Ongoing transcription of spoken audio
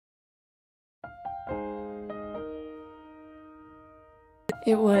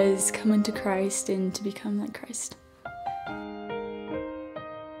It was coming to Christ and to become like Christ.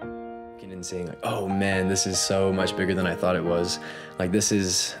 And saying like, oh man, this is so much bigger than I thought it was. Like this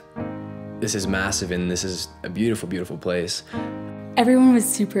is massive, and this is a beautiful, beautiful place. Everyone was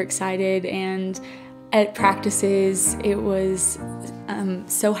super excited, and at practices it was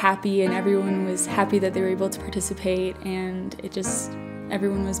so happy, and everyone was happy that they were able to participate, and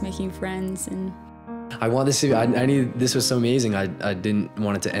everyone was making friends. And I want this to, I knew this was so amazing. I didn't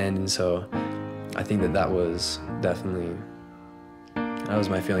want it to end, and so I think that was definitely, that was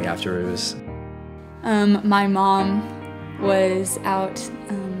my feeling after it was. My mom was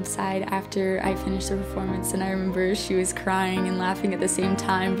outside after I finished the performance, and I remember she was crying and laughing at the same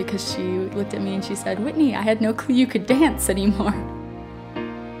time because she looked at me and she said, "Whitney, I had no clue you could dance anymore."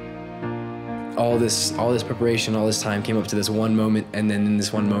 All this preparation, all this time came up to this one moment, and then in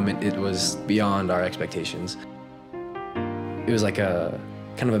this one moment it was beyond our expectations. It was like a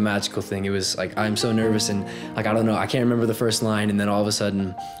kind of a magical thing. It was like, I'm so nervous, and like, I don't know, I can't remember the first line, and then all of a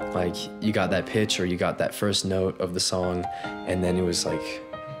sudden, like, you got that pitch or you got that first note of the song, and then it was like,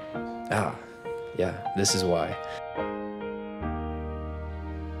 ah, yeah, this is why.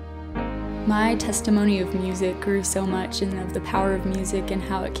 My testimony of music grew so much, and of the power of music and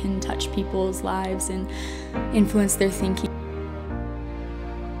how it can touch people's lives and influence their thinking.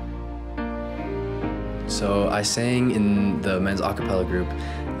 So I sang in the men's a cappella group.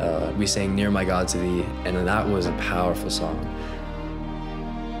 We sang Near My God to Thee, and that was a powerful song.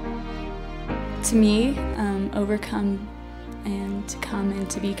 To me, overcome and to come and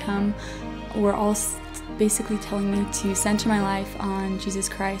to become were all basically telling me to center my life on Jesus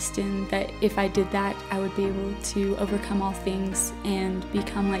Christ, and that if I did that, I would be able to overcome all things and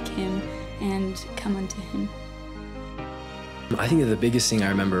become like Him and come unto Him. I think that the biggest thing I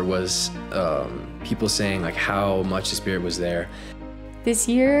remember was people saying like how much the Spirit was there. This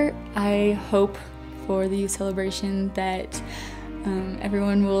year, I hope for the youth celebration that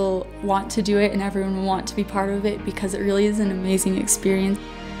everyone will want to do it and everyone will want to be part of it, because it really is an amazing experience.